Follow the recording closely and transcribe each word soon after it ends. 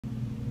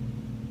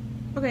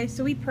Okay,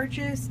 so we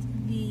purchased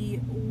the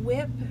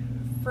Whip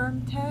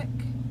Firmtech.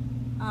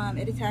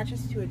 It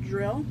attaches to a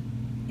drill,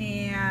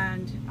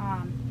 and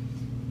I'm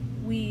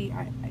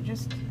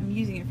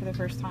using it for the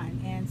first time,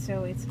 and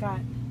so it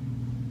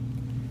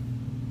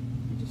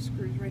just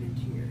screws right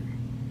into your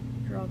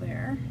drill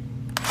there.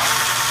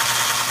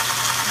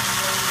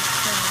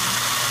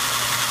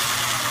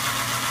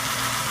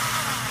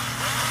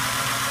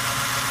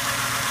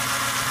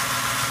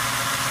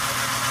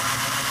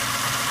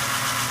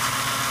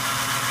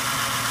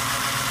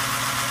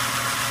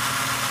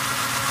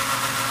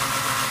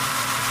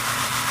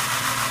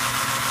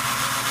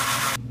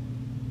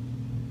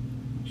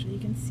 Actually, you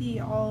can see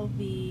all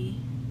the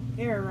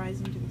air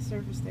rising to the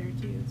surface there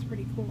too. It's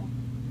pretty cool.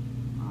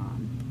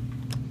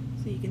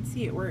 So you can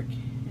see it work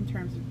in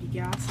terms of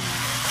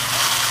degassing.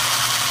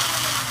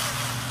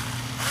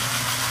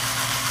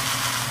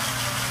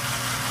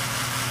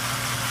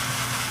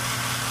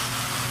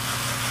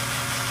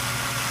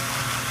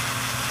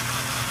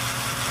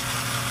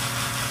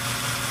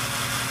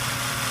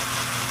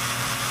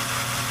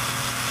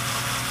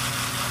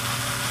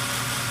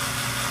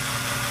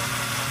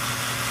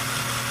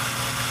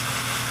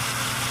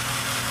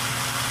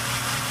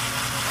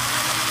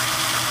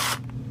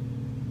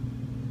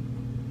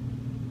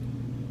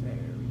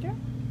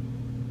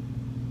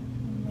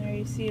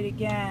 You see it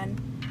again,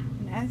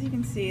 and as you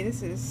can see,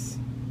 this is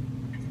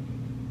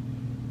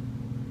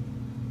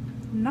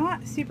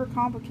not super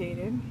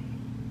complicated,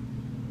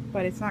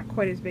 but it's not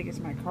quite as big as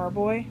my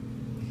carboy.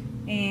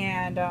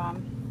 And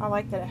I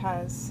like that it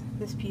has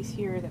this piece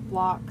here that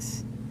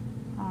blocks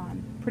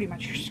pretty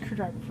much your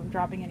screwdriver from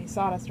dropping any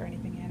sawdust or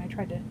anything in. I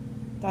tried to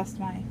dust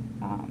my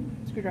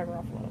screwdriver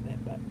off a little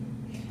bit, but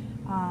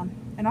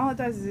and all it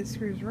does is it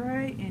screws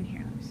right in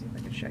here. Let me see if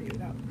I can show you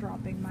without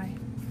dropping my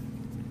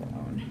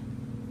phone.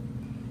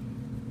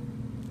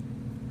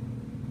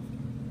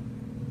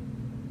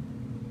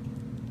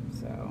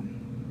 So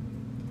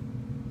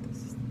this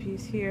is the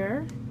piece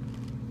here,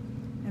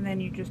 and then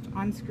you just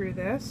unscrew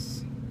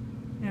this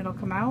and it'll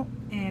come out,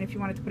 and if you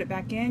wanted to put it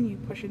back in, you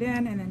push it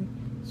in and then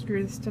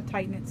screw this to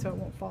tighten it so it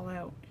won't fall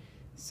out.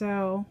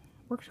 So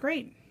works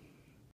great.